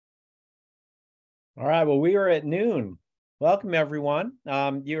All right, well, we are at noon. Welcome, everyone.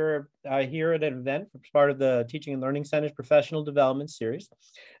 You're here at an event as part of the Teaching and Learning Center's Professional Development Series.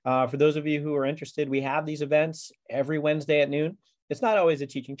 For those of you who are interested, we have these events every Wednesday at noon. It's not always a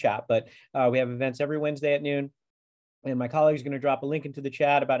teaching chat, but we have events every Wednesday at noon. And my colleague is going to drop a link into the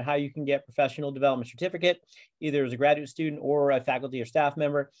chat about how you can get professional development certificate, either as a graduate student or a faculty or staff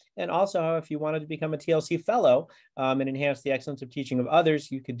member. And also, if you wanted to become a TLC fellow and enhance the excellence of teaching of others,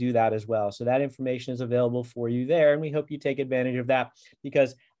 you could do that as well. So that information is available for you there. And we hope you take advantage of that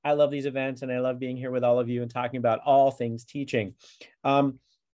because I love these events and I love being here with all of you and talking about all things teaching. On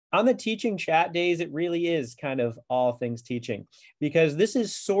the teaching chat days, it really is kind of all things teaching because this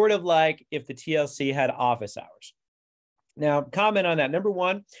is sort of like if the TLC had office hours. Now, comment on that. Number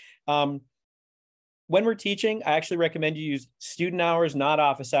one, when we're teaching, I actually recommend you use student hours, not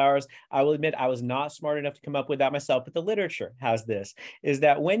office hours. I will admit I was not smart enough to come up with that myself, but the literature has this, is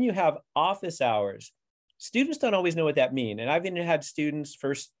that when you have office hours, students don't always know what that means. And I've even had students,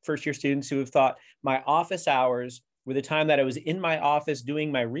 first year students who have thought my office hours were the time that I was in my office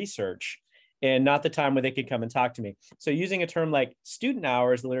doing my research and not the time where they could come and talk to me. So using a term like student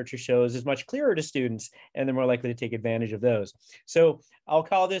hours, the literature shows, is much clearer to students, and they're more likely to take advantage of those. So I'll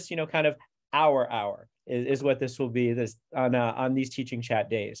call this, kind of our hour is what this will be this on these teaching chat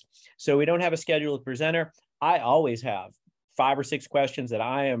days. So we don't have a scheduled presenter. I always have 5 or 6 questions that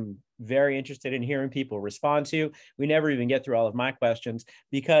I am very interested in hearing people respond to. We never even get through all of my questions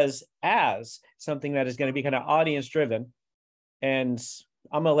because as something that is going to be kind of audience driven, and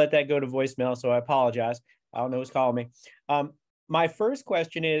I'm going to let that go to voicemail, so I apologize. I don't know who's calling me. My first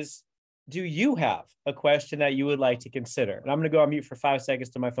question is, do you have a question that you would like to consider? And I'm going to go on mute for 5 seconds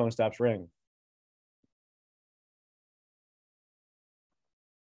till my phone stops ringing.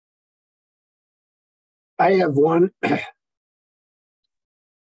 I have one.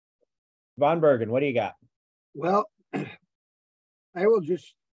 Von Bergen, what do you got? Well, I will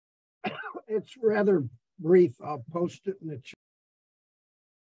just, it's rather brief. I'll post it in the chat.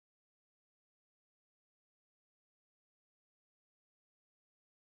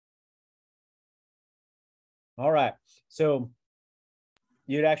 All right. So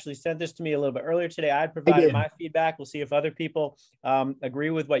you'd actually sent this to me a little bit earlier today. I provided my feedback. We'll see if other people agree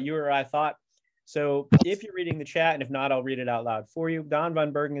with what you or I thought. So if you're reading the chat, and if not, I'll read it out loud for you. Don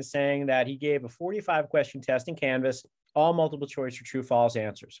Von Bergen is saying that he gave a 45 question test in Canvas, all multiple choice or true false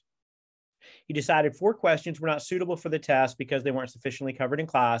answers. He decided 4 questions were not suitable for the test because they weren't sufficiently covered in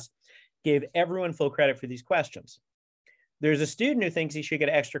class, gave everyone full credit for these questions. There's a student who thinks he should get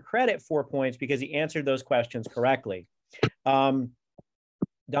extra credit 4 points because he answered those questions correctly. Don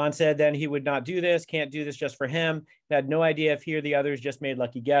said then he would not do this, can't do this just for him. He had no idea if he or the others just made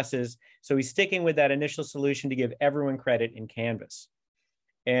lucky guesses. So he's sticking with that initial solution to give everyone credit in Canvas.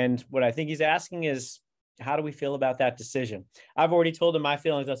 And what I think he's asking is, how do we feel about that decision? I've already told him my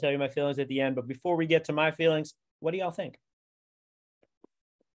feelings. I'll tell you my feelings at the end. But before we get to my feelings, what do y'all think?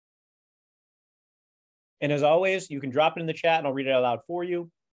 And as always, you can drop it in the chat and I'll read it out loud for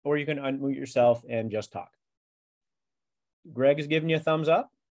you, or you can unmute yourself and just talk. Greg is giving you a thumbs up.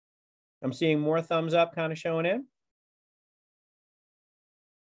 I'm seeing more thumbs up kind of showing in.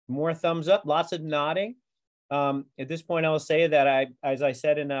 More thumbs up, lots of nodding. At this point, I will say that as I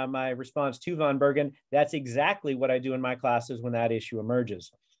said in my response to Von Bergen, that's exactly what I do in my classes when that issue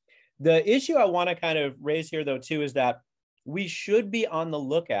emerges. The issue I want to kind of raise here, though, too, is that we should be on the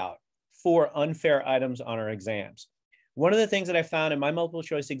lookout for unfair items on our exams. One of the things that I found in my multiple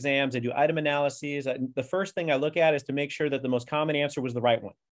choice exams, I do item analyses. The first thing I look at is to make sure that the most common answer was the right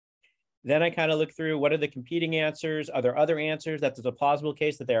one. Then I kind of look through what are the competing answers? Are there other answers that there's a plausible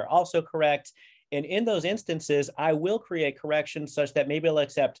case that they're also correct? And in those instances, I will create corrections such that maybe I'll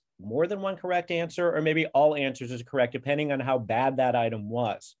accept more than one correct answer, or maybe all answers is correct, depending on how bad that item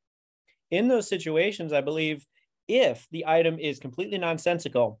was. In those situations, I believe if the item is completely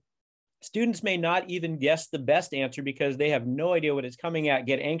nonsensical, students may not even guess the best answer because they have no idea what it's coming at,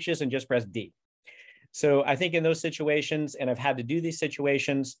 get anxious, and just press D. So I think in those situations, and I've had to do these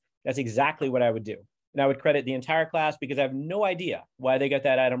situations, that's exactly what I would do. And I would credit the entire class because I have no idea why they got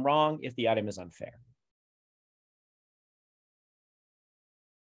that item wrong if the item is unfair.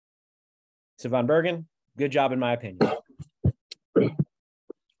 So Von Bergen, good job in my opinion.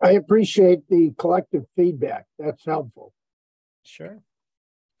 I appreciate the collective feedback. That's helpful. Sure.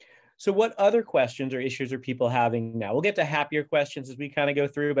 So what other questions or issues are people having now? We'll get to happier questions as we kind of go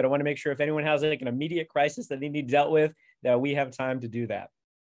through, but I want to make sure if anyone has like an immediate crisis that they need dealt with, that we have time to do that.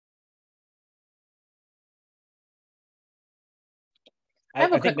 I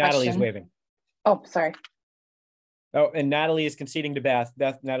have a I quick think Natalie's question. waving. Oh, sorry. Oh, and Natalie is conceding to Beth.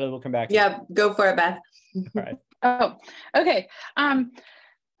 Natalie will come back to Yeah, go for it, Beth. you. All right. Oh, okay.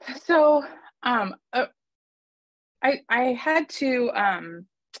 So I had to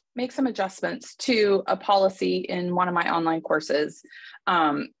make some adjustments to a policy in one of my online courses.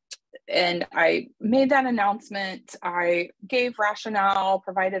 And I made that announcement. I gave rationale,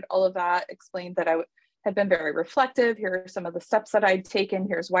 provided all of that, explained that I had been very reflective. Here are some of the steps that I'd taken.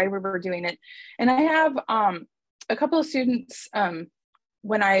 Here's why we were doing it. And I have a couple of students,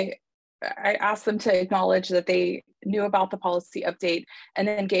 when I asked them to acknowledge that they knew about the policy update, and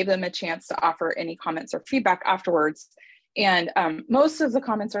then gave them a chance to offer any comments or feedback afterwards. And most of the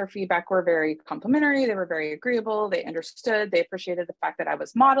comments or feedback were very complimentary. They were very agreeable. They understood. They appreciated the fact that I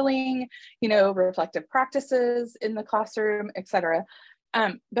was modeling, reflective practices in the classroom, et cetera.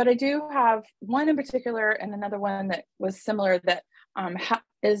 But I do have one in particular and another one that was similar that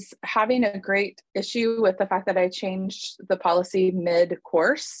is having a great issue with the fact that I changed the policy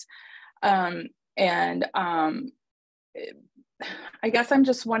mid-course. I guess I'm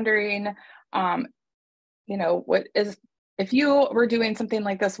just wondering, what is, if you were doing something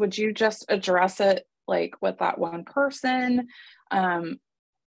like this, would you just address it like with that one person, one-on-one?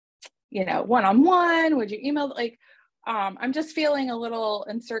 Would you email, I'm just feeling a little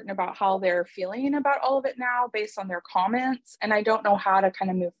uncertain about how they're feeling about all of it now based on their comments. And I don't know how to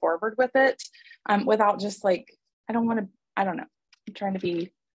kind of move forward with it without just I don't know. I'm trying to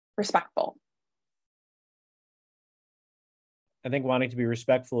be respectful. I think wanting to be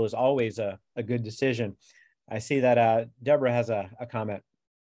respectful is always a good decision. I see that Deborah has a comment.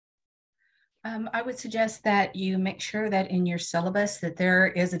 I would suggest that you make sure that in your syllabus that there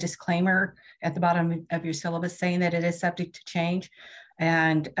is a disclaimer at the bottom of your syllabus saying that it is subject to change.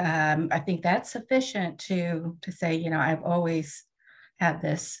 And I think that's sufficient to say, I've always had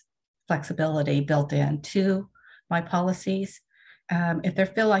this flexibility built into my policies. If they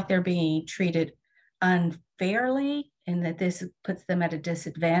feel like they're being treated unfairly and that this puts them at a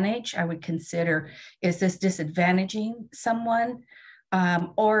disadvantage, I would consider, is this disadvantaging someone?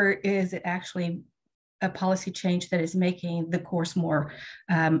 Or is it actually a policy change that is making the course more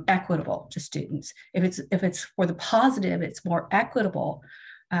equitable to students? If it's for the positive, it's more equitable.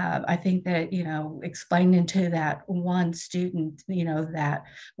 I think that, explaining to that one student, that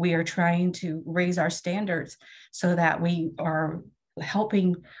we are trying to raise our standards so that we are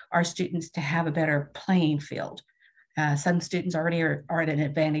helping our students to have a better playing field. Some students already are at an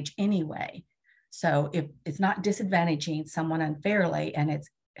advantage anyway. So if it's not disadvantaging someone unfairly and it's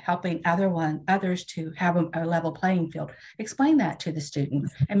helping others to have a level playing field, explain that to the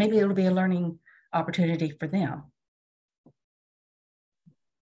student, and maybe it'll be a learning opportunity for them.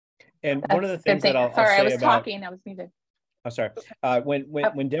 And one of the things that I'll say I was about, talking, I was muted. I'm sorry.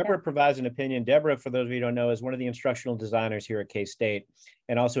 When Deborah provides an opinion, Deborah, for those of you who don't know, is one of the instructional designers here at K-State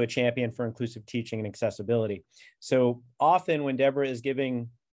and also a champion for inclusive teaching and accessibility. So often when Deborah is giving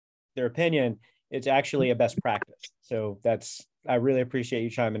their opinion, it's actually a best practice. So I really appreciate you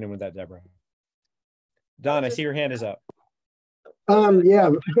chiming in with that, Deborah. Don, I see your hand is up. Yeah,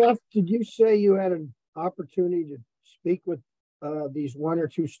 Beth, did you say you had an opportunity to speak with these one or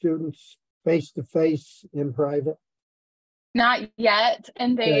two students face-to-face in private? Not yet,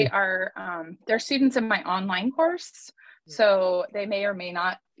 and they are they're students in my online course, so they may or may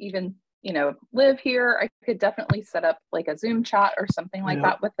not even live here. I could definitely set up like a Zoom chat or something like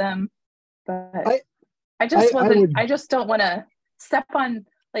that with them, but I just don't want to step on,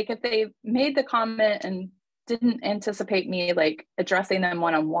 if they made the comment and didn't anticipate me addressing them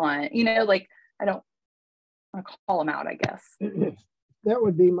one-on-one, I don't want to call them out, I guess. That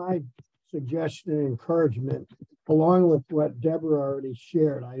would be my suggestion and encouragement, along with what Deborah already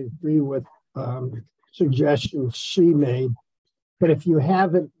shared. I agree with suggestions she made, but if you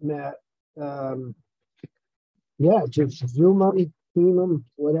haven't met, just Zoom them, team them,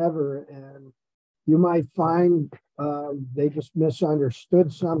 whatever, and you might find they just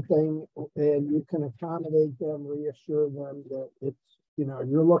misunderstood something, and you can accommodate them, reassure them that it's,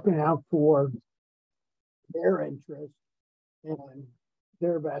 you're looking out for their interest and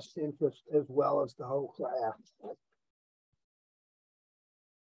their best interest as well as the whole class.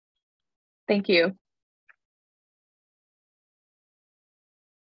 Thank you.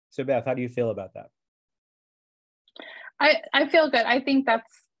 So Beth, how do you feel about that? I feel good. I think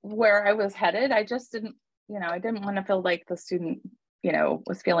that's where I was headed. I just didn't, I didn't want to feel like the student,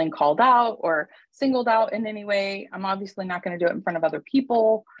 was feeling called out or singled out in any way. I'm obviously not going to do it in front of other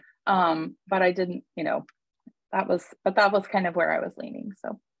people. But I didn't, that was kind of where I was leaning.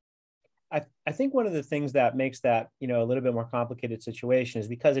 So. I think one of the things that makes that, a little bit more complicated situation is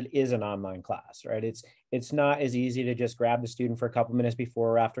because it is an online class, right? It's not as easy to just grab the student for a couple minutes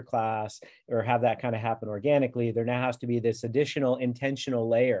before or after class or have that kind of happen organically. There now has to be this additional intentional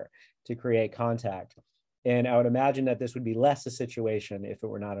layer to create contact. And I would imagine that this would be less a situation if it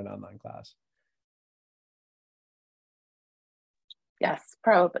were not an online class. Yes,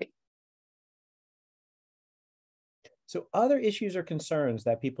 probably. So other issues or concerns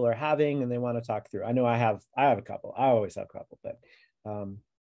that people are having and they want to talk through. I know I have a couple. I always have a couple, but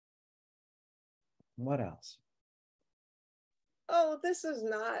what else? Oh, this is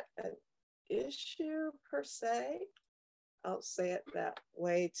not an issue per se. I'll say it that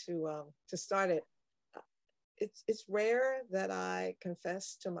way to start it. It's rare that I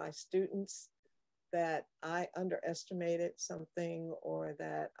confess to my students that I underestimated something or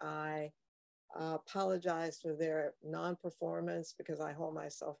that I apologize for their non-performance, because I hold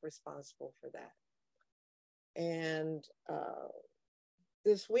myself responsible for that. And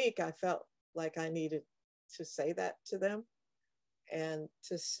this week I felt like I needed to say that to them, and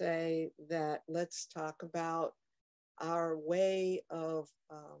to say that let's talk about our way of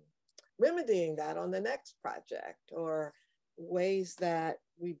remedying that on the next project, or ways that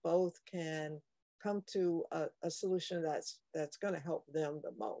we both can come to a solution that's going to help them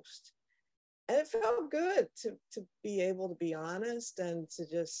the most. And it felt good to be able to be honest and to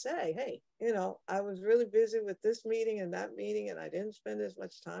just say, hey, I was really busy with this meeting and that meeting, and I didn't spend as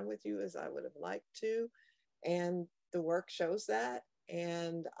much time with you as I would have liked to. And the work shows that.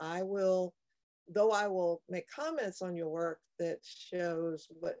 And I will make comments on your work that shows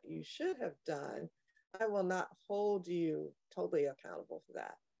what you should have done, I will not hold you totally accountable for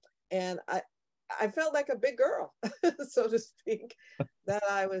that. And I felt like a big girl, so to speak, that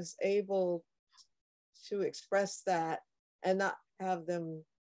I was able to express that and not have them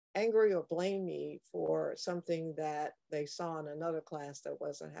angry or blame me for something that they saw in another class that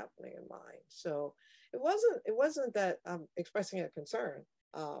wasn't happening in mine. So it wasn't that I'm expressing a concern.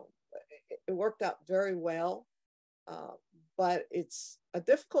 It worked out very well, but it's a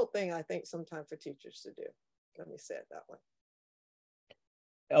difficult thing, I think, sometimes for teachers to do. Let me say it that way.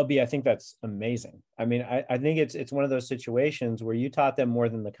 LB, I think that's amazing. I mean, I think it's one of those situations where you taught them more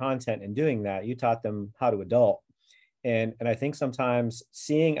than the content in doing that. You taught them how to adult. And I think sometimes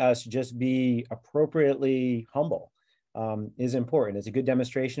seeing us just be appropriately humble is important. It's a good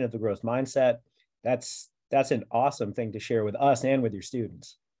demonstration of the growth mindset. That's an awesome thing to share with us and with your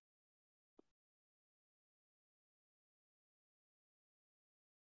students.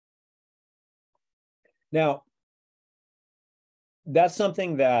 Now, that's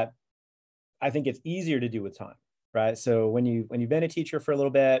something that I think it's easier to do with time, right? So when you've been a teacher for a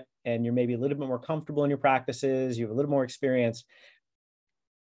little bit and you're maybe a little bit more comfortable in your practices, you have a little more experience,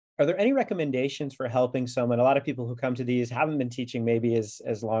 are there any recommendations for helping someone? A lot of people who come to these haven't been teaching maybe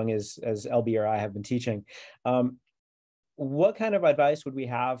as long as LB or I have been teaching. What kind of advice would we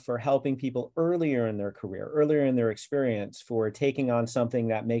have for helping people earlier in their career, earlier in their experience, for taking on something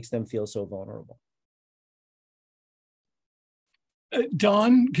that makes them feel so vulnerable?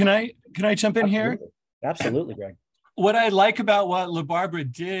 Dawn, can I jump in here? Absolutely, Greg. What I like about what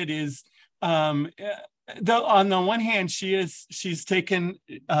LaBarbara did is, on the one hand, she's taken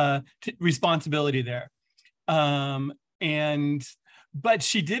responsibility there, but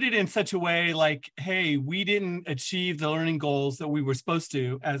she did it in such a way like, hey, we didn't achieve the learning goals that we were supposed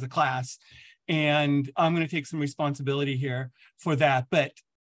to as a class, and I'm going to take some responsibility here for that. But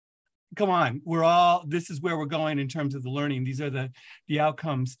come on, this is where we're going in terms of the learning. These are the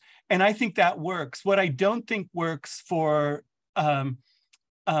outcomes. And I think that works. What I don't think works for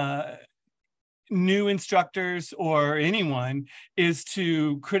new instructors or anyone is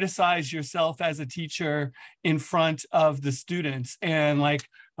to criticize yourself as a teacher in front of the students and like,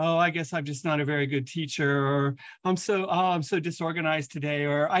 oh, I guess I'm just not a very good teacher, or I'm so disorganized today,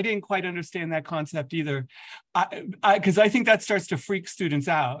 or I didn't quite understand that concept either. Because I think that starts to freak students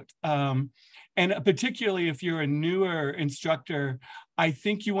out. And particularly if you're a newer instructor, I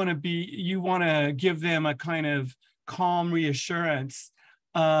think you want to give them a kind of calm reassurance.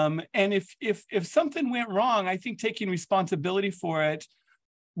 And if something went wrong, I think taking responsibility for it,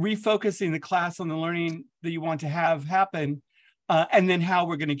 refocusing the class on the learning that you want to have happen, and then how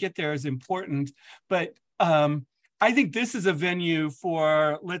we're going to get there is important. But I think this is a venue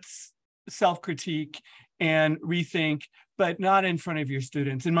for let's self-critique and rethink, but not in front of your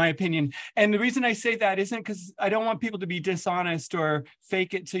students, in my opinion. And the reason I say that isn't because I don't want people to be dishonest or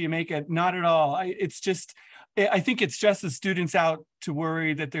fake it till you make it. Not at all. I think it stresses students out to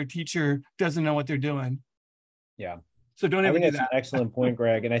worry that their teacher doesn't know what they're doing. Yeah. So don't ever do that. That's an excellent point,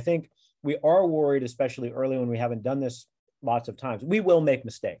 Greg. And I think we are worried, especially early when we haven't done this lots of times. We will make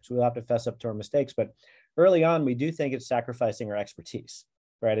mistakes. We'll have to fess up to our mistakes, but early on, we do think it's sacrificing our expertise,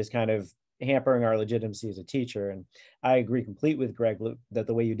 right? It's kind of hampering our legitimacy as a teacher. And I agree complete with Greg that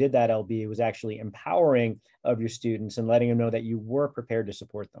the way you did that, LB, was actually empowering of your students and letting them know that you were prepared to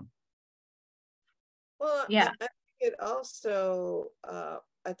support them. Well, Yeah. I think it also,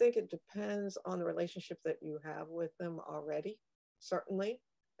 I think it depends on the relationship that you have with them already, certainly.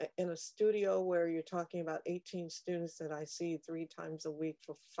 In a studio where you're talking about 18 students that I see 3 times a week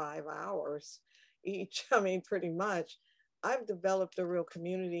for 5 hours each, I mean, pretty much, I've developed a real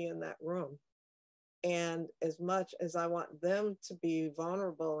community in that room. And as much as I want them to be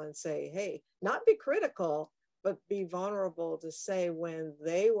vulnerable and say, hey, not be critical, but be vulnerable to say when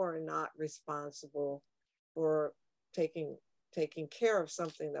they were not responsible for taking care of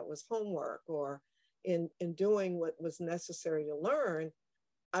something that was homework, or in doing what was necessary to learn,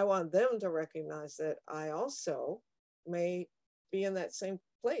 I want them to recognize that I also may be in that same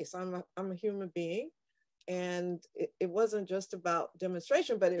place. I'm a human being, and it wasn't just about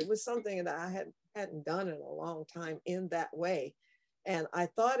demonstration, but it was something that I hadn't done in a long time in that way. And I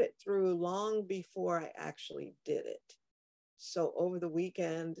thought it through long before I actually did it. So over the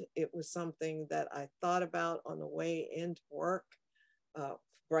weekend, it was something that I thought about on the way into work.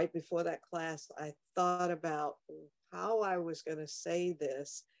 Right before that class, I thought about how I was going to say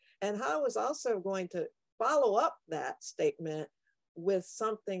this and how I was also going to follow up that statement with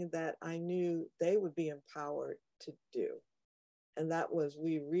something that I knew they would be empowered to do. And that was,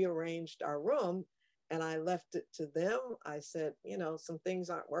 we rearranged our room and I left it to them. I said, you know, some things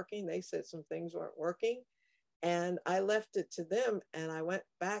aren't working. They said some things weren't working. And I left it to them. And I went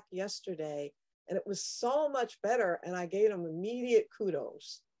back yesterday and it was so much better. And I gave them immediate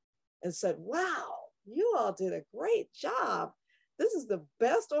kudos and said, wow, you all did a great job. This is the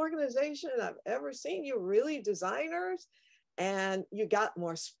best organization I've ever seen. You're really designers and you got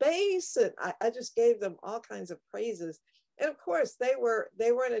more space. And I just gave them all kinds of praises. And of course, they were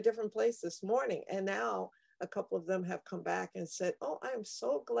in a different place this morning. And now a couple of them have come back and said, oh, I'm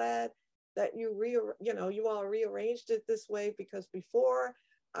so glad that you all rearranged it this way, because before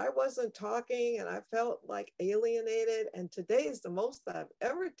I wasn't talking and I felt like alienated. And today is the most I've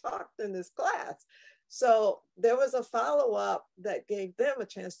ever talked in this class. So there was a follow-up that gave them a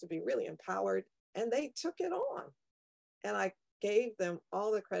chance to be really empowered, and they took it on. And I gave them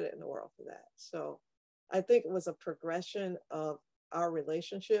all the credit in the world for that. So I think it was a progression of our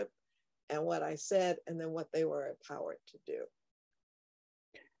relationship and what I said, and then what they were empowered to do.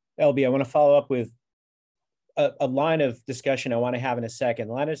 LB, I want to follow up with a line of discussion I want to have in a second.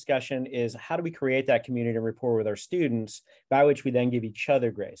 The line of discussion is, how do we create that community and rapport with our students, by which we then give each other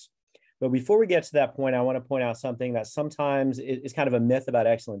grace? But before we get to that point, I want to point out something that sometimes is kind of a myth about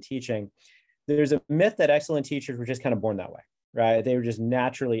excellent teaching. There's a myth that excellent teachers were just kind of born that way, right? They were just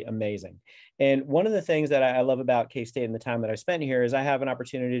naturally amazing. And one of the things that I love about K-State and the time that I've spent here is I have an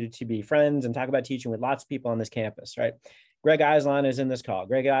opportunity to be friends and talk about teaching with lots of people on this campus, right? Greg Eislein is in this call.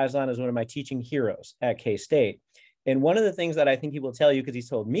 Greg Eislein is one of my teaching heroes at K-State. And one of the things that I think he will tell you, because he's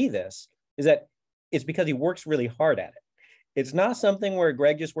told me this, is that it's because he works really hard at it. It's not something where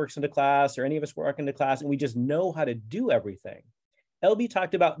Greg just works into class or any of us work into class and we just know how to do everything. LB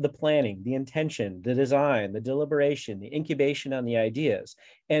talked about the planning, the intention, the design, the deliberation, the incubation on the ideas,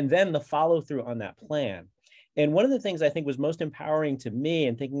 and then the follow through on that plan. And one of the things I think was most empowering to me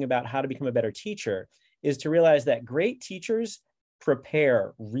in thinking about how to become a better teacher is to realize that great teachers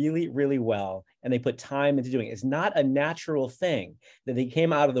prepare really, really well, and they put time into doing it. It's not a natural thing that they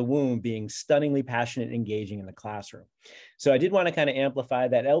came out of the womb being stunningly passionate and engaging in the classroom. So I did want to kind of amplify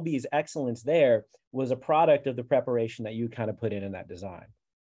that LB's excellence there was a product of the preparation that you kind of put in that design.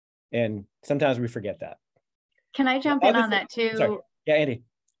 And sometimes we forget that. Can I jump in on that too? Sorry. Yeah, Andy.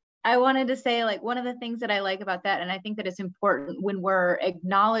 I wanted to say, like, one of the things that I like about that, and I think that it's important when we're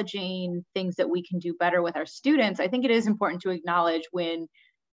acknowledging things that we can do better with our students, I think it is important to acknowledge when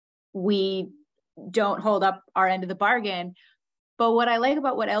we don't hold up our end of the bargain. But what I like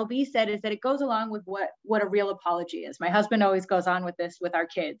about what LB said is that it goes along with what a real apology is. My husband always goes on with this with our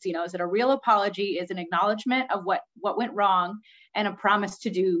kids, you know, is that a real apology is an acknowledgement of what went wrong and a promise to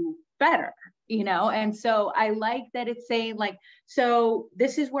do better, you know? And so I like that it's saying, like, so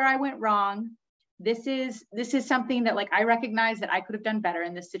this is where I went wrong. This is something that, like, I recognize that I could have done better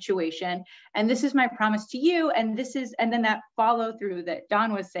in this situation. And this is my promise to you. And then that follow through that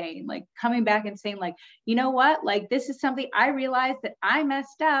Dawn was saying, like, coming back and saying, like, you know what, like, this is something I realized that I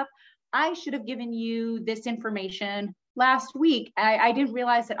messed up. I should have given you this information last week, I didn't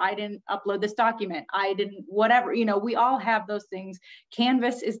realize that I didn't upload this document. I didn't, whatever, you know, we all have those things.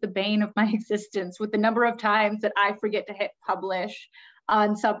 Canvas is the bane of my existence with the number of times that I forget to hit publish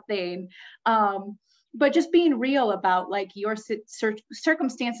on something. But just being real about like your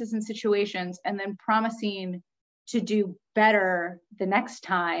circumstances and situations, and then promising to do better the next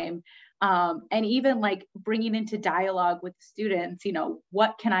time. And even like bringing into dialogue with students, you know,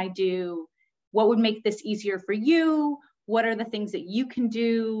 what can I do? What would make this easier for you? What are the things that you can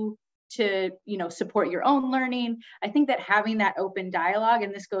do to, you know, support your own learning? I think that having that open dialogue,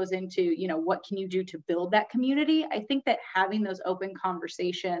 and this goes into, you know, what can you do to build that community? I think that having those open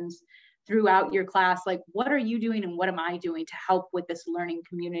conversations throughout your class, like what are you doing and what am I doing to help with this learning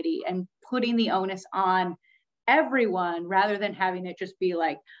community, and putting the onus on everyone rather than having it just be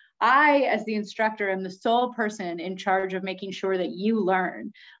like, I, as the instructor, am the sole person in charge of making sure that you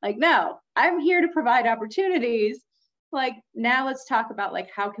learn. Like, no, I'm here to provide opportunities. Like, now let's talk about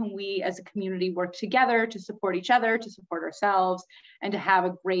like, how can we as a community work together to support each other, to support ourselves, and to have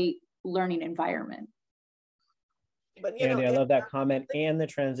a great learning environment. But, you Andy, know, I love that comment and the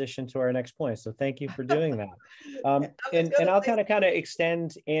transition to our next point. So thank you for doing that. And I'll kind of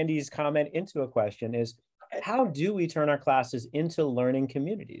extend Andy's comment into a question is, how do we turn our classes into learning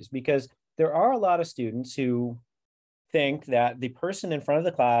communities? Because there are a lot of students who think that the person in front of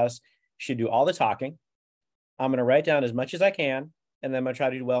the class should do all the talking. I'm going to write down as much as I can, and then I'm going to try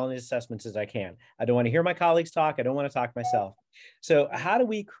to do well in the assessments as I can. I don't want to hear my colleagues talk. I don't want to talk myself. So how do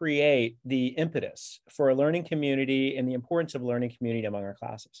we create the impetus for a learning community and the importance of learning community among our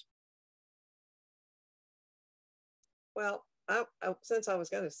classes? Well, since I was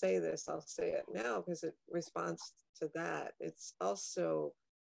going to say this, I'll say it now because it responds to that. It's also,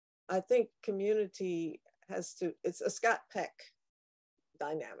 I think community has to, it's a Scott Peck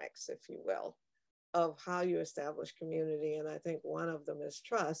dynamics, if you will, of how you establish community. And I think one of them is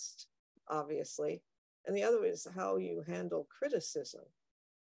trust, obviously. And the other is how you handle criticism.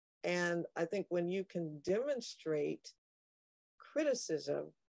 And I think when you can demonstrate criticism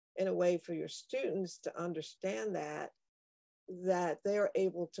in a way for your students to understand that they're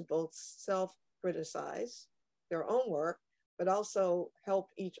able to both self-criticize their own work, but also help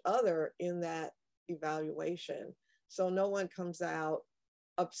each other in that evaluation. So no one comes out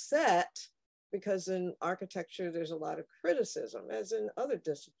upset, because in architecture, there's a lot of criticism, as in other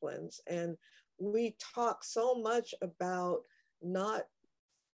disciplines. And we talk so much about not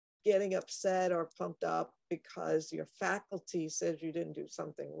getting upset or pumped up because your faculty says you didn't do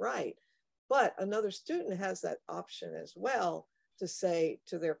something right. But another student has that option as well to say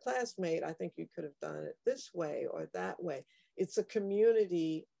to their classmate, I think you could have done it this way or that way. It's a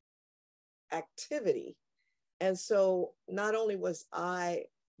community activity. And so not only was I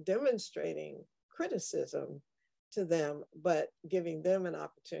demonstrating criticism to them, but giving them an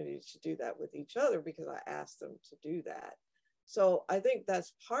opportunity to do that with each other because I asked them to do that. So I think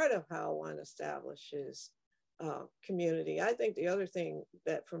that's part of how one establishes community. I think the other thing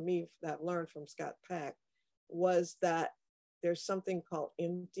that for me that I learned from Scott Peck was that there's something called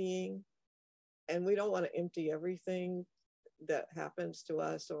emptying, and we don't want to empty everything that happens to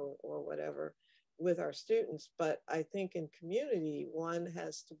us or whatever with our students. But I think in community, one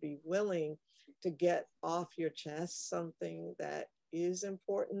has to be willing to get off your chest something that is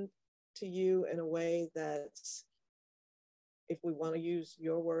important to you in a way that's, if we want to use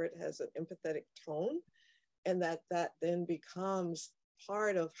your word, has an empathetic tone, and that then becomes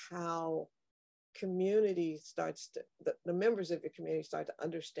part of how community starts to, the members of your community start to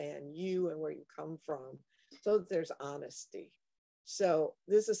understand you and where you come from, so that there's honesty. So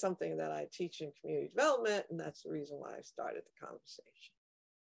this is something that I teach in community development, and that's the reason why I started the conversation.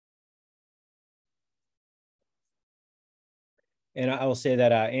 And I will say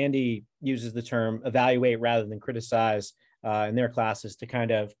that Andy uses the term evaluate rather than criticize in their classes to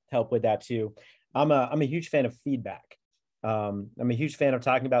kind of help with that too. I'm a huge fan of feedback. I'm a huge fan of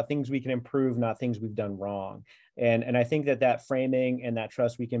talking about things we can improve, not things we've done wrong. And I think that framing and that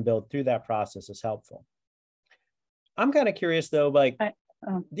trust we can build through that process is helpful. I'm kind of curious though, like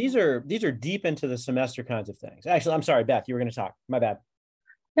these are deep into the semester kinds of things. Actually, I'm sorry, Beth, you were going to talk. My bad.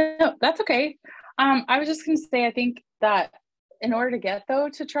 No, that's okay. I was just going to say, I think that in order to get though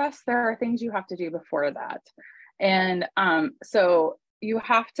to trust, there are things you have to do before that. And so you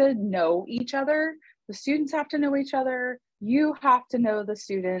have to know each other. The students have to know each other. You have to know the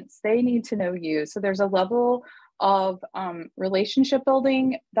students. They need to know you. So there's a level of relationship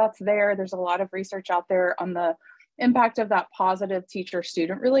building that's there. There's a lot of research out there on the impact of that positive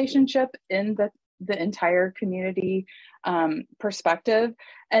teacher-student relationship in the entire community perspective.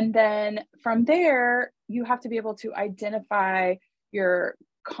 And then from there, you have to be able to identify your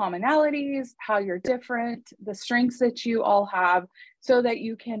commonalities, how you're different, the strengths that you all have, so that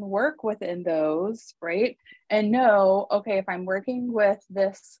you can work within those, right? And know, okay, if I'm working with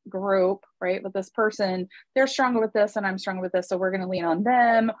this group, right, with this person, they're stronger with this and I'm stronger with this, so we're going to lean on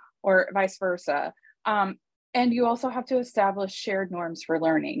them, or vice versa. And you also have to establish shared norms for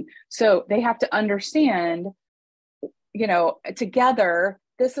learning. So they have to understand, you know, together,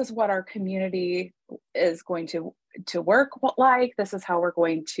 this is what our community is going to work like. This is how we're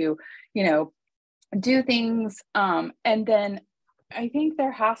going to, you know, do things. And then I think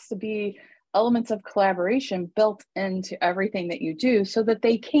there has to be elements of collaboration built into everything that you do, so that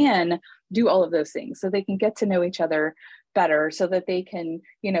they can do all of those things, so they can get to know each other better, so that they can,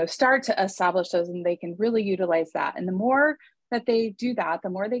 you know, start to establish those and they can really utilize that. And the more that they do that, the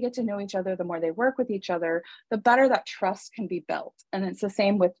more they get to know each other, the more they work with each other, the better that trust can be built. And it's the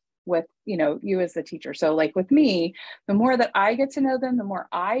same with you know, you as the teacher. So like with me, the more that I get to know them, the more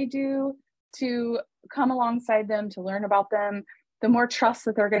I do to come alongside them, to learn about them, the more trust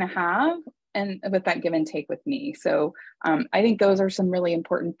that they're going to have, and with that give and take with me. So I think those are some really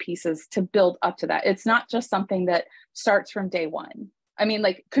important pieces to build up to that. It's not just something that starts from day one. I mean,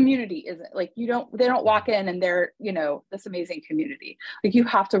 like, community isn't like, they don't walk in and they're, you know, this amazing community. Like, you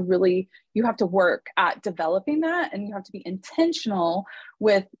have to work at developing that, and you have to be intentional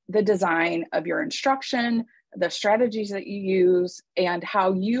with the design of your instruction, the strategies that you use, and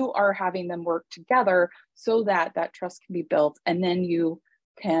how you are having them work together, so that that trust can be built, and then you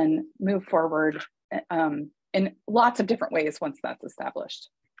can move forward in lots of different ways once that's established.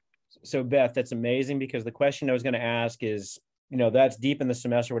 So Beth, that's amazing, because the question I was going to ask is, you know, that's deep in the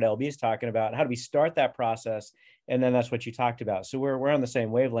semester what LB is talking about. How do we start that process? And then that's what you talked about. So we're on the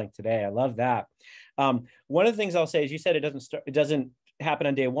same wavelength today. I love that. One of the things I'll say is, you said it doesn't happen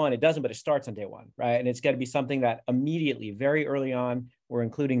on day one. It doesn't, but it starts on day one, right? And it's got to be something that immediately, very early on, we're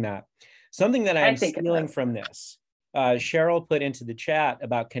including that. Something that I'm stealing from this, Cheryl put into the chat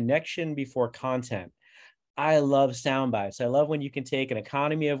about connection before content. I love sound bites. I love when you can take an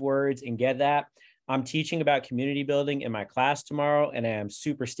economy of words and get that. I'm teaching about community building in my class tomorrow, and I am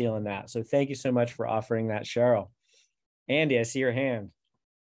super stealing that. So thank you so much for offering that, Cheryl. Andy, I see your hand.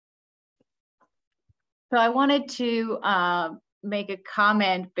 So I wanted to make a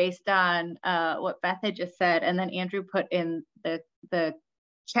comment based on what Beth had just said, and then Andrew put in the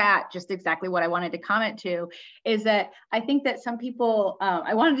chat just exactly what I wanted to comment to, is that I think that some people,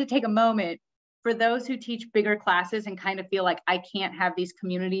 I wanted to take a moment for those who teach bigger classes and kind of feel like I can't have these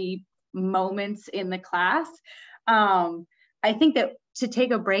community moments in the class. I think that to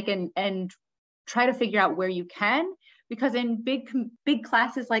take a break and try to figure out where you can, because in big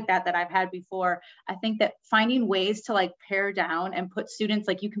classes like that I've had before, I think that finding ways to like pare down and put students,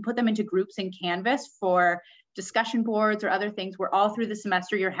 like, you can put them into groups in Canvas for discussion boards or other things, where all through the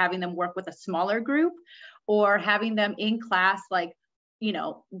semester you're having them work with a smaller group, or having them in class, like, you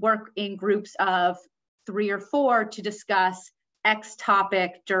know, work in groups of 3 or 4 to discuss X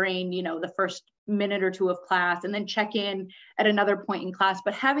topic during, you know, the first minute or 2 of class, and then check in at another point in class.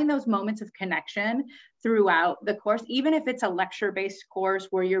 But having those moments of connection throughout the course, even if it's a lecture-based course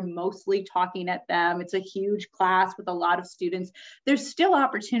where you're mostly talking at them, it's a huge class with a lot of students, there's still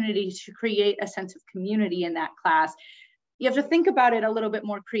opportunity to create a sense of community in that class. You have to think about it a little bit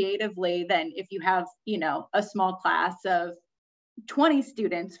more creatively than if you have, you know, a small class of 20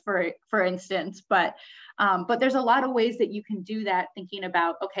 students, for instance, but there's a lot of ways that you can do that, thinking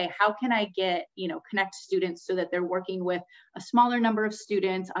about, okay, how can I get, you know, connect students so that they're working with a smaller number of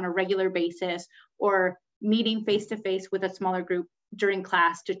students on a regular basis, or meeting face-to-face with a smaller group during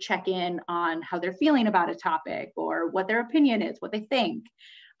class to check in on how they're feeling about a topic, or what their opinion is, what they think.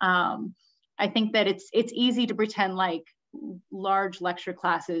 I think that it's easy to pretend like large lecture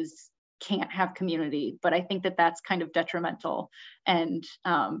classes can't have community, but I think that that's kind of detrimental, and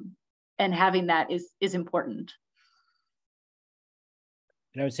having that is important.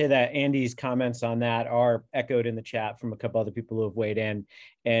 And I would say that Andy's comments on that are echoed in the chat from a couple other people who have weighed in.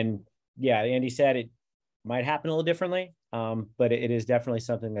 And yeah, Andy said it might happen a little differently, but it is definitely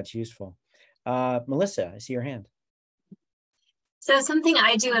something that's useful. Melissa, I see your hand. So something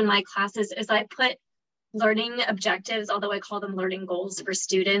I do in my classes is I put learning objectives, although I call them learning goals for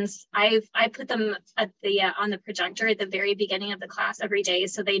students. I put them at the on the projector at the very beginning of the class every day,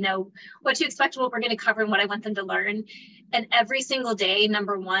 so they know what to expect, what we're going to cover, and what I want them to learn. And every single day,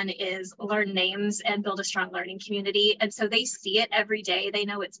 number one is learn names and build a strong learning community. And so they see it every day. They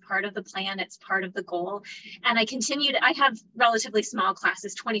know it's part of the plan, it's part of the goal. And I have relatively small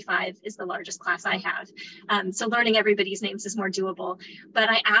classes. 25 is the largest class I have. So learning everybody's names is more doable. But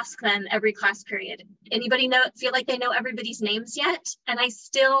I ask them every class period, anybody feel like they know everybody's names yet? And I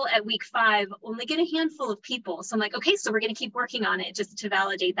still, at week 5, only get a handful of people. So I'm like, okay, so we're going to keep working on it just to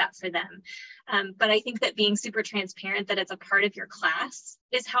validate that for them. But I think that being super transparent that it's a part of your class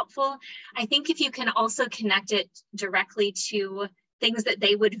is helpful. I think if you can also connect it directly to things that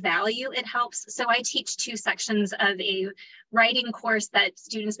they would value, it helps. So I teach 2 sections of a writing course that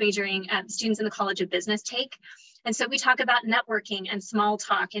students in the College of Business take. And so we talk about networking and small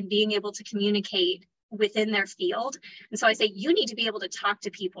talk and being able to communicate within their field. And so I say, you need to be able to talk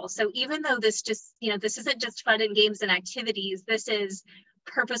to people. So even though this isn't just fun and games and activities, this is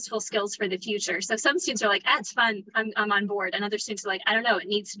purposeful skills for the future. So some students are like, it's fun, I'm on board. And other students are like, I don't know, it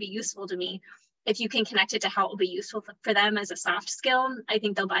needs to be useful to me. If you can connect it to how it will be useful for them as a soft skill, I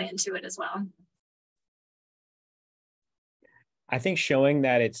think they'll buy into it as well. I think showing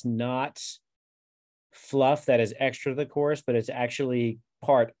that it's not fluff that is extra to the course, but it's actually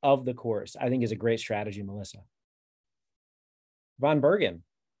part of the course, I think is a great strategy, Melissa. Von Bergen.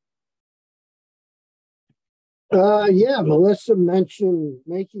 Yeah, Melissa mentioned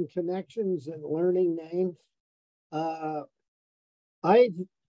making connections and learning names. I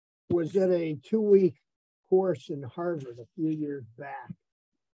was at a 2-week course in Harvard a few years back,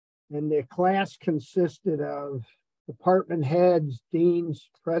 and the class consisted of department heads, deans,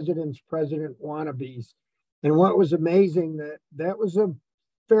 presidents, president wannabes. And what was amazing, that was a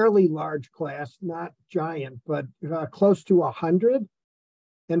fairly large class, not giant, but close to 100.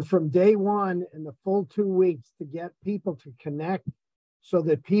 And from day one in the full 2 weeks to get people to connect so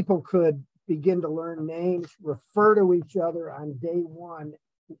that people could begin to learn names, refer to each other on day one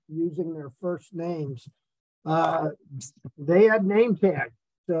using their first names. They had name tags.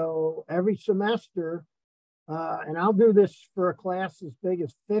 So every semester, and I'll do this for a class as big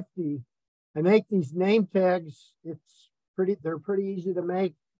as 50, I make these name tags. They're pretty easy to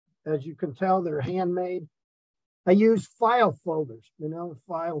make. As you can tell, they're handmade. I use file folders,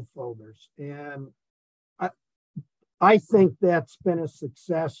 file folders. And I think that's been a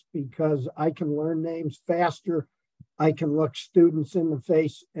success because I can learn names faster. I can look students in the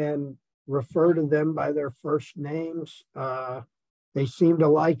face and refer to them by their first names. They seem to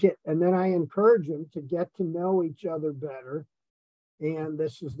like it. And then I encourage them to get to know each other better. And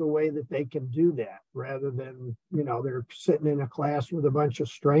this is the way that they can do that rather than, they're sitting in a class with a bunch of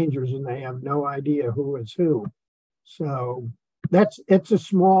strangers and they have no idea who is who. So it's a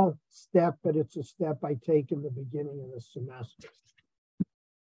small step, but it's a step I take in the beginning of the semester.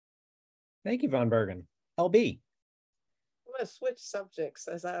 Thank you, Von Bergen. LB. I'm going to switch subjects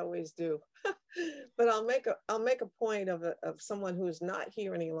as I always do, but I'll make a point of someone who is not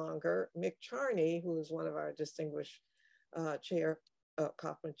here any longer. Mick Charney, who is one of our distinguished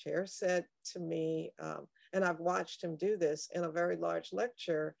Kauffman chair, said to me, and I've watched him do this in a very large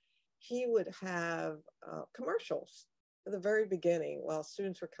lecture, he would have commercials at the very beginning while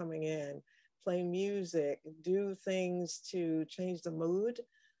students were coming in, play music, do things to change the mood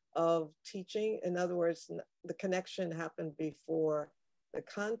of teaching. In other words, the connection happened before the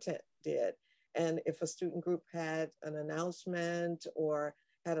content did. And if a student group had an announcement or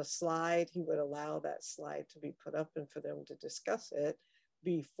had a slide, he would allow that slide to be put up and for them to discuss it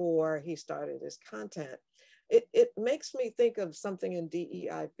before he started his content. It makes me think of something in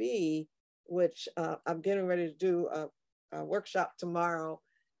DEIB, which I'm getting ready to do a workshop tomorrow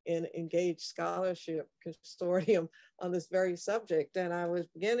in Engaged Scholarship Consortium on this very subject. And I was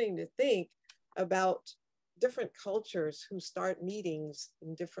beginning to think about different cultures who start meetings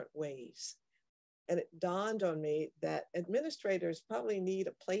in different ways. And it dawned on me that administrators probably need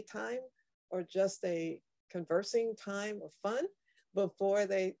a playtime or just a conversing time of fun before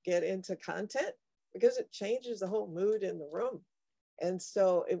they get into content, because it changes the whole mood in the room. And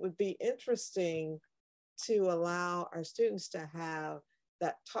so it would be interesting to allow our students to have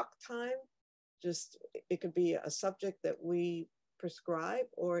that talk time. Just, it could be a subject that we prescribe,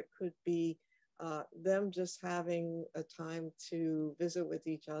 or it could be them just having a time to visit with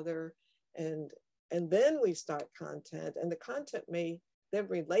each other, and then we start content, and the content may then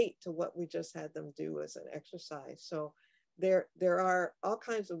relate to what we just had them do as an exercise. So there are all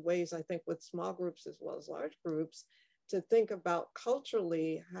kinds of ways, I think, with small groups as well as large groups, to think about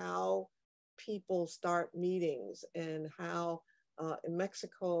culturally how people start meetings, and how in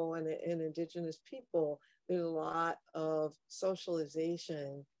Mexico and in indigenous people, there's a lot of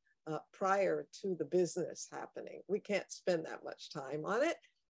socialization prior to the business happening. We can't spend that much time on it,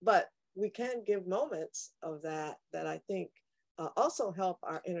 but we can give moments of that I think also help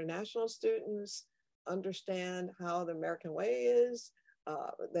our international students understand how the American way is,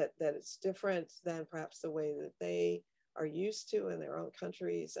 that it's different than perhaps the way that they are used to in their own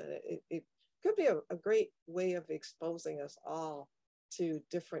countries. And it could be a great way of exposing us all to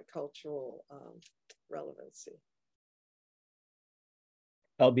different cultural relevancy.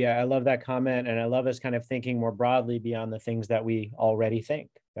 Elbia, I love that comment, and I love us kind of thinking more broadly beyond the things that we already think.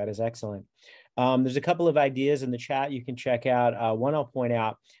 That is excellent. There's a couple of ideas in the chat you can check out. One I'll point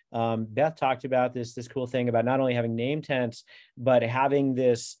out, Beth talked about this cool thing about not only having name tents, but having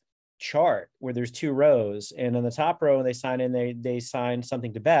this chart where there's 2 rows, and on the top row, when they sign in, they sign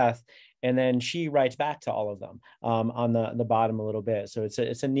something to Beth, and then she writes back to all of them on the bottom a little bit. So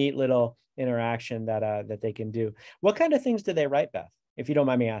it's a neat little interaction that they can do. What kind of things do they write, Beth, if you don't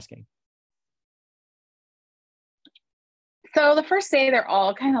mind me asking? So the first day, they're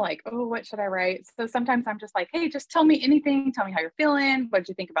all kind of like, oh, what should I write? So sometimes I'm just like, hey, just tell me anything. Tell me how you're feeling. What did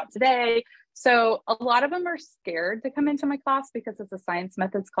you think about today? So a lot of them are scared to come into my class because it's a science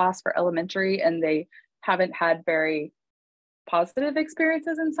methods class for elementary, and they haven't had very positive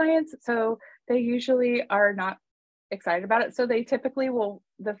experiences in science. So they usually are not excited about it. So they typically will,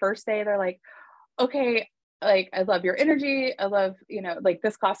 the first day, they're like, okay, like, I love your energy. I love, like,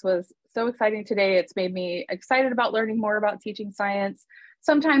 this class was so exciting today. It's made me excited about learning more about teaching science.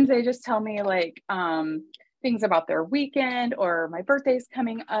 Sometimes they just tell me like things about their weekend, or my birthday's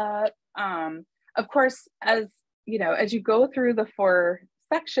coming up. Of course, as you go through the 4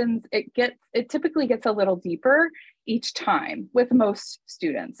 sections, it typically gets a little deeper each time with most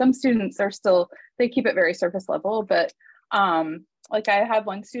students. Some students they keep it very surface level, but like, I had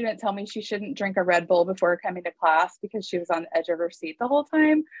one student tell me she shouldn't drink a Red Bull before coming to class because she was on the edge of her seat the whole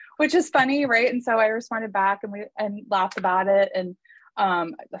time, which is funny, right? And so I responded back and laughed about it, and I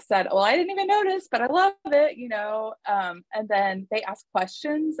said, well, I didn't even notice, but I love it, and then they ask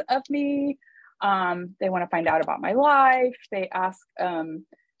questions of me. They want to find out about my life. They ask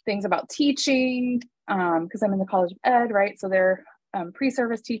things about teaching, because I'm in the College of Ed, right? So they're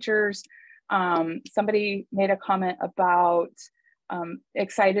pre-service teachers. Somebody made a comment about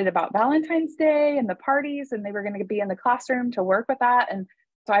excited about Valentine's Day and the parties, and they were going to be in the classroom to work with that. And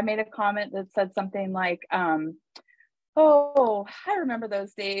so I made a comment that said something like, oh, I remember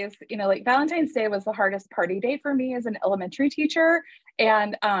those days, like Valentine's Day was the hardest party day for me as an elementary teacher.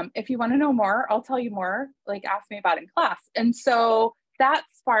 And if you want to know more, I'll tell you more, like, ask me about it in class. And so that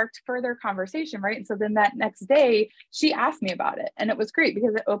sparked further conversation, right? And so then that next day, she asked me about it. And it was great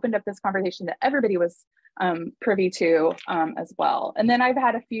because it opened up this conversation that everybody was privy to as well. And then I've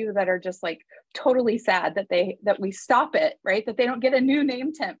had a few that are just like totally sad that we stop it, right? That they don't get a new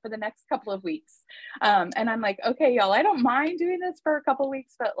name tent for the next couple of weeks. And I'm like, okay, y'all, I don't mind doing this for a couple of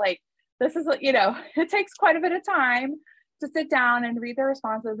weeks, but like, this is, it takes quite a bit of time to sit down and read their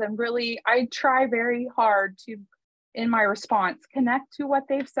responses. And really, I try very hard to, in my response, connect to what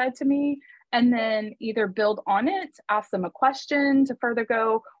they've said to me, and then either build on it, ask them a question to further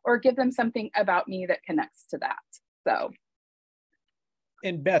go, or give them something about me that connects to that. So.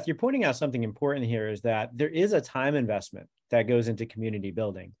 And Beth, you're pointing out something important here, is that there is a time investment that goes into community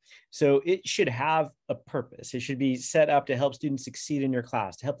building. So it should have a purpose. It should be set up to help students succeed in your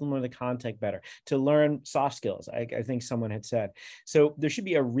class, to help them learn the content better, to learn soft skills, I think someone had said. So there should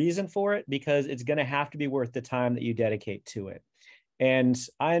be a reason for it, because it's going to have to be worth the time that you dedicate to it. And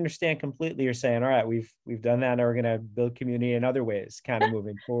I understand completely you're saying, all right, we've done that, and we're going to build community in other ways, kind of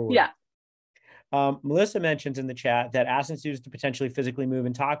moving forward. Yeah. Melissa mentions in the chat that asking students to potentially physically move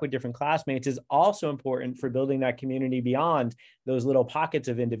and talk with different classmates is also important for building that community beyond those little pockets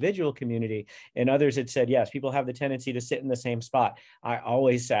of individual community. And others had said, yes, people have the tendency to sit in the same spot. I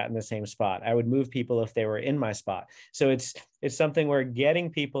always sat in the same spot. I would move people if they were in my spot. So it's something where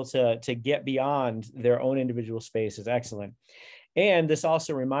getting people to get beyond their own individual space is excellent. And this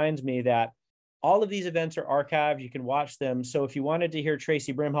also reminds me that all of these events are archived. You can watch them. So if you wanted to hear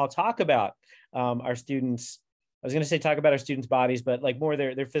Tracy Brimhall talk about our students, I was going to say talk about our students' bodies, but like more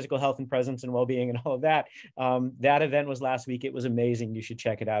their physical health and presence and well-being and all of that. That event was last week. It was amazing. You should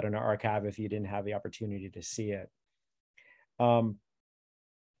check it out in our archive if you didn't have the opportunity to see it. And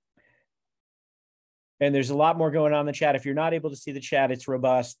there's a lot more going on in the chat. If you're not able to see the chat, it's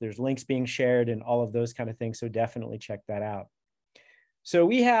robust. There's links being shared and all of those kind of things. So definitely check that out. So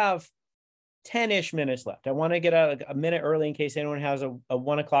we have 10-ish minutes left. I want to get a minute early in case anyone has a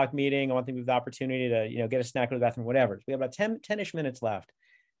 1 o'clock meeting. I want them to have the opportunity to, you know, get a snack or the bathroom, whatever. So we have about 10-ish minutes left.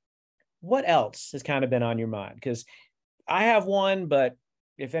 What else has kind of been on your mind? Because I have one, but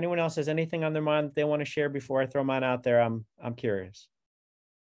if anyone else has anything on their mind that they want to share before I throw mine out there, I'm curious.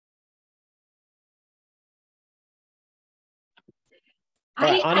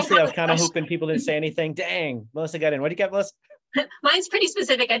 Honestly, I was kind of hoping people didn't say anything. Dang, Melissa got in. What do you got, Melissa? Mine's pretty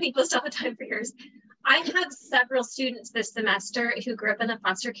specific. I think we'll still have time for yours. I have several students this semester who grew up in the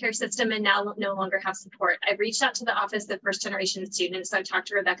foster care system and now no longer have support. I've reached out to the Office of First Generation Students. So I've talked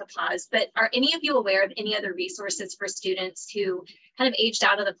to Rebecca Paz, but are any of you aware of any other resources for students who kind of aged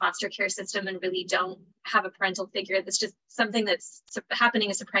out of the foster care system and really don't have a parental figure? That's just something that's happening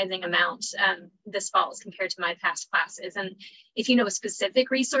a surprising amount this fall as compared to my past classes. And if you know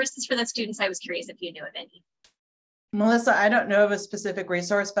specific resources for the students, I was curious if you knew of any. Melissa, I don't know of a specific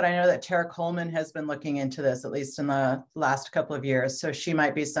resource, but I know that Tara Coleman has been looking into this, at least in the last couple of years. So she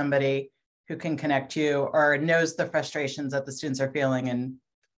might be somebody who can connect you or knows the frustrations that the students are feeling and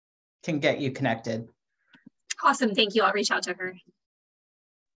can get you connected. Awesome, thank you. I'll reach out to her.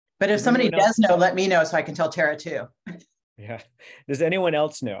 But if somebody does know, let me know so I can tell Tara too. Yeah. Does anyone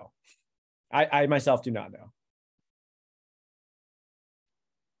else know? I myself do not know.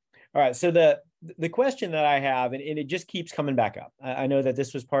 All right, so the question that I have, and it just keeps coming back up. I know that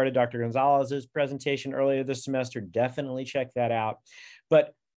this was part of Dr. Gonzalez's presentation earlier this semester. Definitely check that out.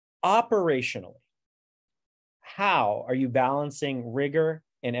 But operationally, how are you balancing rigor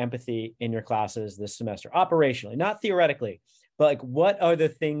and empathy in your classes this semester? Operationally, not theoretically, but like, what are the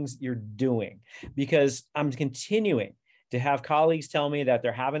things you're doing? Because I'm continuing to have colleagues tell me that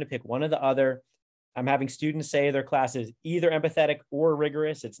they're having to pick one or the other. I'm having students say their class is either empathetic or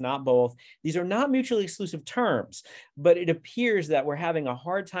rigorous. It's not both. These are not mutually exclusive terms, but it appears that we're having a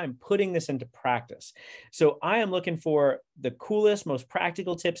hard time putting this into practice. So I am looking for the coolest, most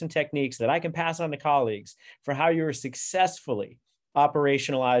practical tips and techniques that I can pass on to colleagues for how you're successfully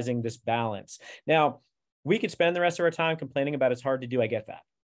operationalizing this balance. Now, we could spend the rest of our time complaining about it's hard to do. I get that.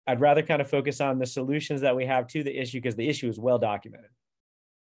 I'd rather kind of focus on the solutions that we have to the issue because the issue is well documented.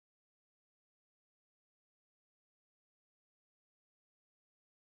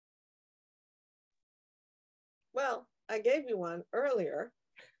 Well, I gave you one earlier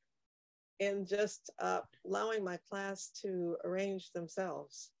in just allowing my class to arrange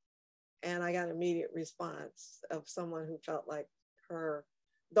themselves. And I got an immediate response of someone who felt like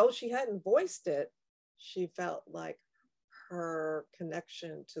though she hadn't voiced it, she felt like her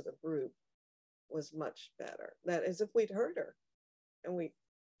connection to the group was much better. That as if we'd heard her and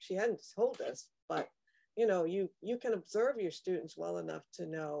she hadn't told us, but you know, you can observe your students well enough to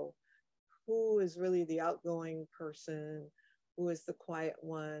know who is really the outgoing person, who is the quiet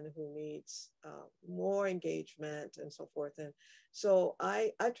one, who needs more engagement and so forth. And so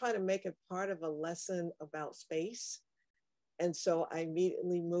I try to make it part of a lesson about space. And so I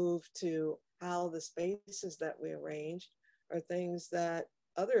immediately moved to how the spaces that we arranged are things that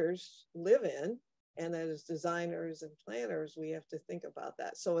others live in. And as designers and planners, we have to think about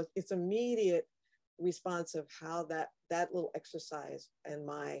that. So it's immediate response of how that little exercise and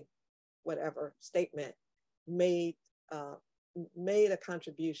my whatever statement made a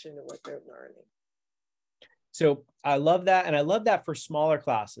contribution to what they're learning. So I love that. And I love that for smaller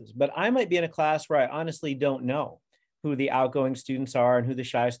classes, but I might be in a class where I honestly don't know who the outgoing students are and who the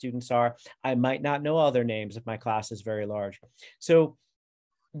shy students are. I might not know all their names if my class is very large. So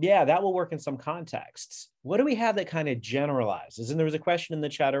yeah, that will work in some contexts. What do we have that kind of generalizes? And there was a question in the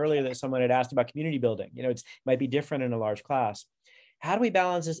chat earlier that someone had asked about community building. You know, it might be different in a large class. How do we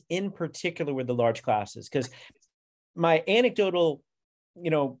balance this in particular with the large classes? Because my anecdotal,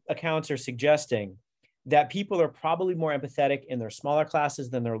 accounts are suggesting that people are probably more empathetic in their smaller classes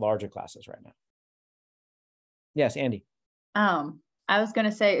than their larger classes right now. Yes, Andy. I was going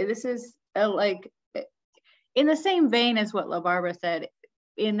to say, this is in the same vein as what LaBarbara said,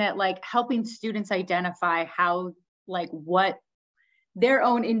 in that helping students identify how, what their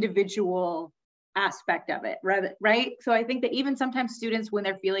own individual aspect of it, right? So I think that even sometimes students, when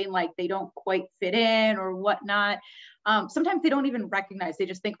they're feeling like they don't quite fit in or whatnot, sometimes they don't even recognize, they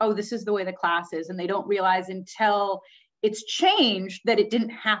just think, oh, this is the way the class is. And they don't realize until it's changed that it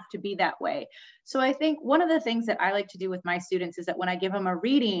didn't have to be that way. So I think one of the things that I like to do with my students is that when I give them a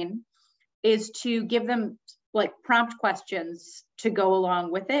reading is to give them prompt questions to go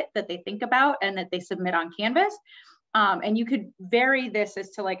along with it that they think about and that they submit on Canvas. And you could vary this as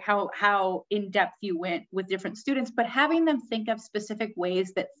to how in depth you went with different students, but having them think of specific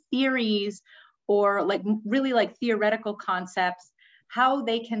ways that theories or really theoretical concepts, how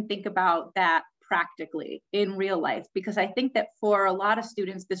they can think about that practically in real life. Because I think that for a lot of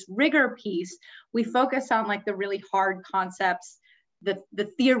students, this rigor piece, we focus on like the really hard concepts, the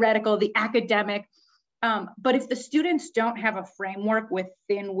theoretical, the academic. But if the students don't have a framework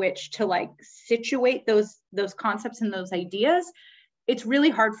within which to like situate those concepts and those ideas, it's really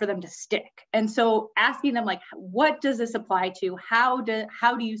hard for them to stick. And so asking them like, what does this apply to? How do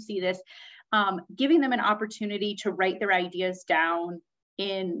you see this? Giving them an opportunity to write their ideas down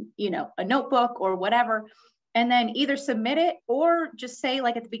in, you know, a notebook or whatever, and then either submit it or just say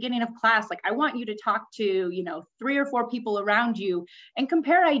like at the beginning of class, like, I want you to talk to, you know, 3 or 4 people around you and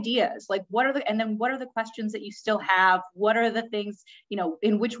compare ideas. Like what are the questions that you still have? What are the things, you know,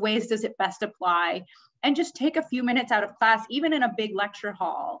 in which ways does it best apply? And just take a few minutes out of class, even in a big lecture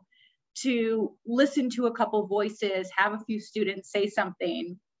hall, to listen to a couple voices, have a few students say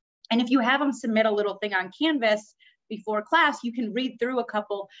something. And if you have them submit a little thing on Canvas before class, you can read through a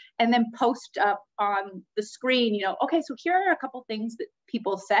couple and then post up on the screen, you know, okay, so here are a couple things that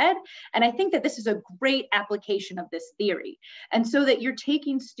people said. And I think that this is a great application of this theory. And so that you're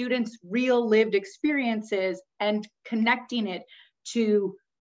taking students' real lived experiences and connecting it to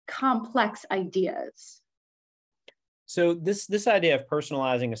complex ideas. So this idea of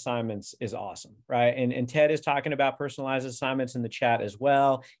personalizing assignments is awesome, right? And Ted is talking about personalized assignments in the chat as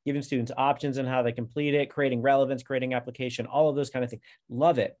well, giving students options on how they complete it, creating relevance, creating application, all of those kind of things.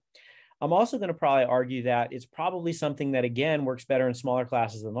 Love it. I'm also going to probably argue that it's probably something that, again, works better in smaller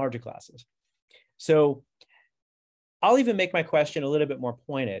classes than larger classes. So I'll even make my question a little bit more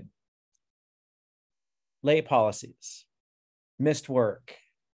pointed. Late policies, missed work,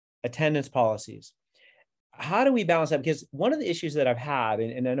 attendance policies. How do we balance that? Because one of the issues that I've had,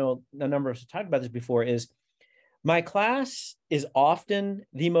 and I know a number of us have talked about this before, is my class is often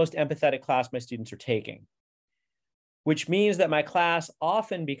the most empathetic class my students are taking, which means that my class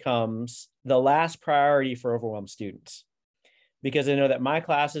often becomes the last priority for overwhelmed students. Because I know that my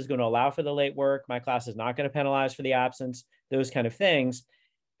class is going to allow for the late work, my class is not going to penalize for the absence, those kind of things.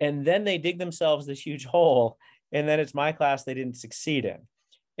 And then they dig themselves this huge hole, and then it's my class they didn't succeed in.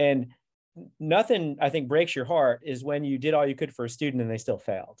 And nothing, I think, breaks your heart is when you did all you could for a student and they still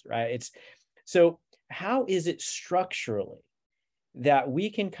failed, right? So how is it structurally that we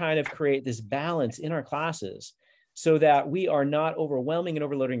can kind of create this balance in our classes so that we are not overwhelming and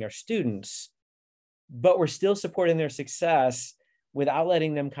overloading our students, but we're still supporting their success without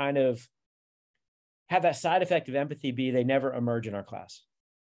letting them kind of have that side effect of empathy be they never emerge in our class?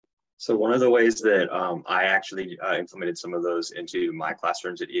 So one of the ways that I actually implemented some of those into my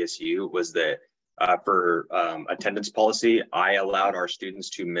classrooms at ESU was that for attendance policy, I allowed our students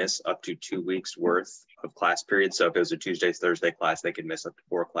to miss up to 2 weeks worth of class periods. So if it was a Tuesday, Thursday class, they could miss up to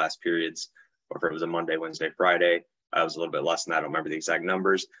 4 class periods. Or if it was a Monday, Wednesday, Friday, it was a little bit less than that. I don't remember the exact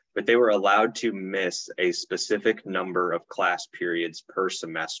numbers, but they were allowed to miss a specific number of class periods per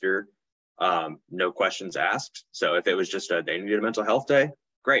semester. No questions asked. So if it was just they needed a mental health day,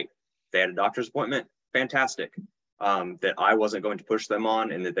 great. They had a doctor's appointment, fantastic. That I wasn't going to push them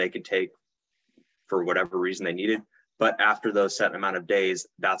on and that they could take for whatever reason they needed. But after those set amount of days,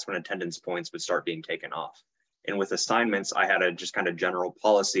 that's when attendance points would start being taken off. And with assignments, I had a just kind of general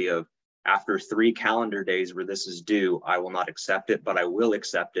policy of after 3 calendar days where this is due, I will not accept it, but I will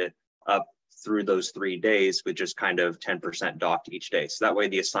accept it up through those 3 days with just kind of 10% docked each day. So that way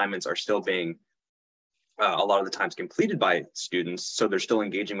the assignments are still being a lot of the times completed by students. So they're still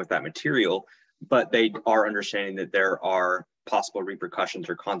engaging with that material, but they are understanding that there are possible repercussions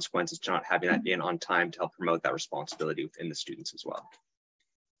or consequences to not having that in on time to help promote that responsibility within the students as well.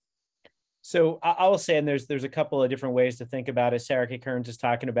 So I will say, and there's a couple of different ways to think about it. Sarah K. Kearns is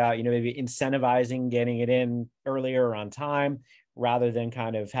talking about, maybe incentivizing getting it in earlier or on time rather than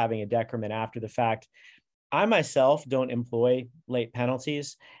kind of having a decrement after the fact. I myself don't employ late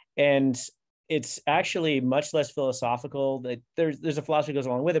penalties, and it's actually much less philosophical. That there's a philosophy that goes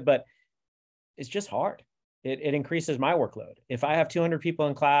along with it, but it's just hard. It increases my workload. If I have 200 people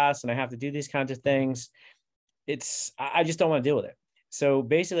in class and I have to do these kinds of things, I just don't want to deal with it. So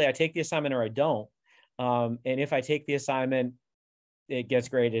basically I take the assignment or I don't. And if I take the assignment, it gets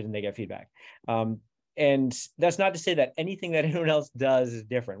graded and they get feedback. And that's not to say that anything that anyone else does is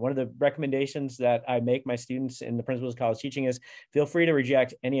different. One of the recommendations that I make my students in the Principles of College Teaching is feel free to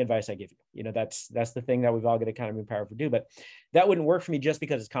reject any advice I give you. That's the thing that we've all got to kind of empower to do, but that wouldn't work for me just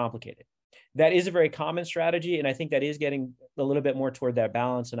because it's complicated. That is a very common strategy. And I think that is getting a little bit more toward that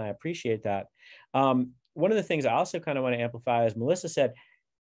balance. And I appreciate that. One of the things I also kind of want to amplify, as Melissa said,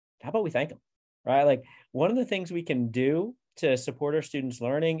 how about we thank them, right? Like one of the things we can do to support our students'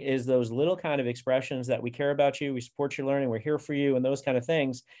 learning is those little kind of expressions that we care about you, we support your learning, we're here for you, and those kind of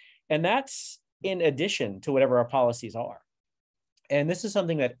things. And that's in addition to whatever our policies are. And this is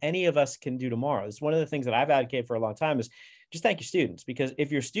something that any of us can do tomorrow. It's one of the things that I've advocated for a long time is just thank your students, because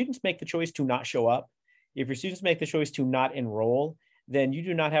if your students make the choice to not show up, if your students make the choice to not enroll, then you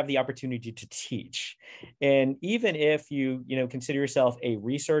do not have the opportunity to teach. And even if you consider yourself a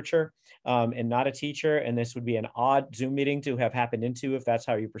researcher and not a teacher, and this would be an odd Zoom meeting to have happened into if that's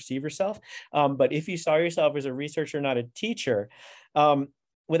how you perceive yourself. But if you saw yourself as a researcher, not a teacher,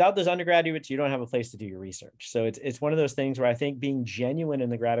 without those undergraduates, you don't have a place to do your research. So it's one of those things where I think being genuine in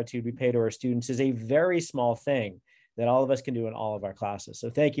the gratitude we pay to our students is a very small thing that all of us can do in all of our classes. So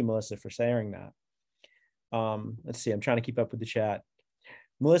thank you, Melissa, for sharing that. Let's see, I'm trying to keep up with the chat.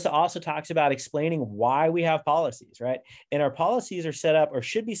 Melissa also talks about explaining why we have policies, right? And our policies are set up or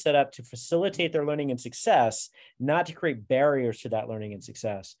should be set up to facilitate their learning and success, not to create barriers to that learning and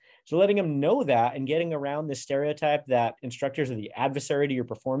success. So letting them know that and getting around this stereotype that instructors are the adversary to your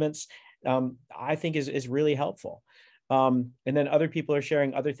performance, I think is really helpful. And then other people are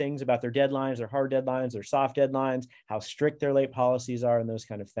sharing other things about their deadlines, their hard deadlines, their soft deadlines, how strict their late policies are, and those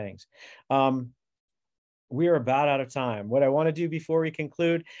kind of things. We are about out of time. What I want to do before we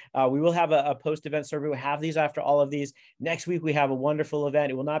conclude, we will have a post-event survey. We'll have these after all of these. Next week, we have a wonderful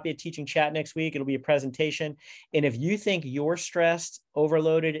event. It will not be a teaching chat next week. It'll be a presentation. And if you think you're stressed,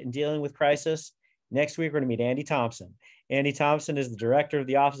 overloaded, and dealing with crisis, next week, we're going to meet Andy Thompson. Andy Thompson is the director of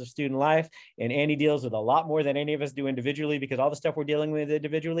the Office of Student Life, and Andy deals with a lot more than any of us do individually, because all the stuff we're dealing with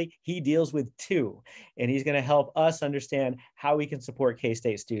individually, he deals with too. And he's going to help us understand how we can support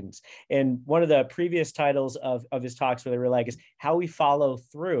K-State students. And one of the previous titles of his talks, what I really like, is how we follow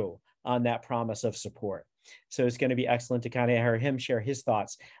through on that promise of support. So it's going to be excellent to kind of hear him share his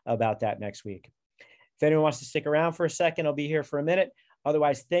thoughts about that next week. If anyone wants to stick around for a second, I'll be here for a minute.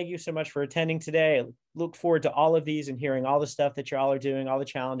 Otherwise, thank you so much for attending today. I look forward to all of these and hearing all the stuff that y'all are doing, all the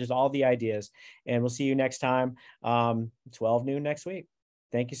challenges, all the ideas. And we'll see you next time, 12 noon next week.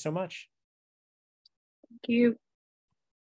 Thank you so much. Thank you.